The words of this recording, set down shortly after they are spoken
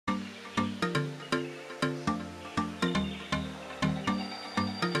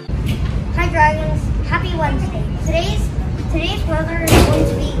Dragons, happy Wednesday. Today's weather is going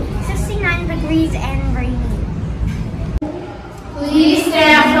to be 69 degrees and rainy. Please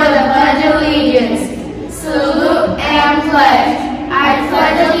stand for the Pledge of Allegiance. Salute and pledge. I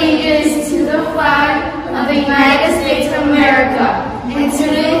pledge allegiance to the flag of the United States of America and to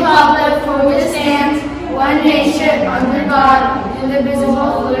the republic for which it stands, one nation, under God,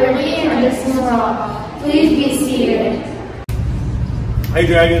 indivisible, with liberty and justice for all. Please be seated. Hey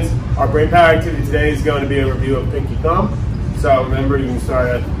Dragons, our brain power activity today is going to be a review of pinky thumb. So remember, you can start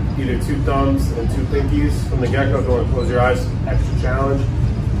at either 2 thumbs and 2 pinkies from the get-go. If you want to close your eyes, extra challenge.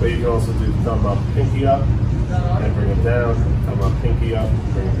 But you can also do thumb up, pinky up, and bring it down. Thumb up, pinky up,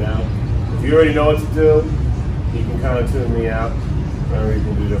 bring it down. If you already know what to do, you can kind of tune me out. Remember, you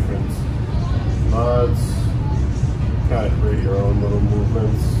can do different mods, kind of create your own little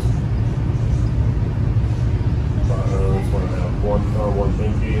movements. Just want to have 1 thumb, 1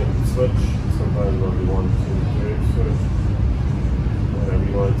 pinky, and switch. Sometimes it'll be 1, 2, 3, switch. Whatever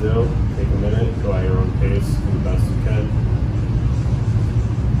you want to do, take a minute, go at your own pace, do the best you can.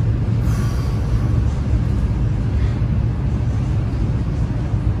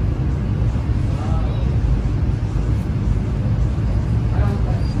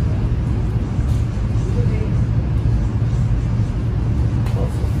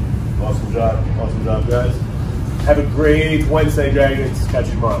 Awesome job, guys. Have a great Wednesday, Dragons. Catch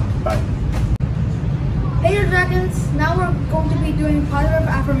you tomorrow. Bye. Hey there, Dragons. Now we're going to be doing positive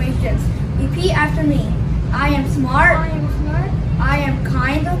affirmations. Repeat after me. I am smart. I am smart. I am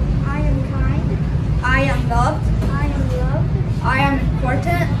kind.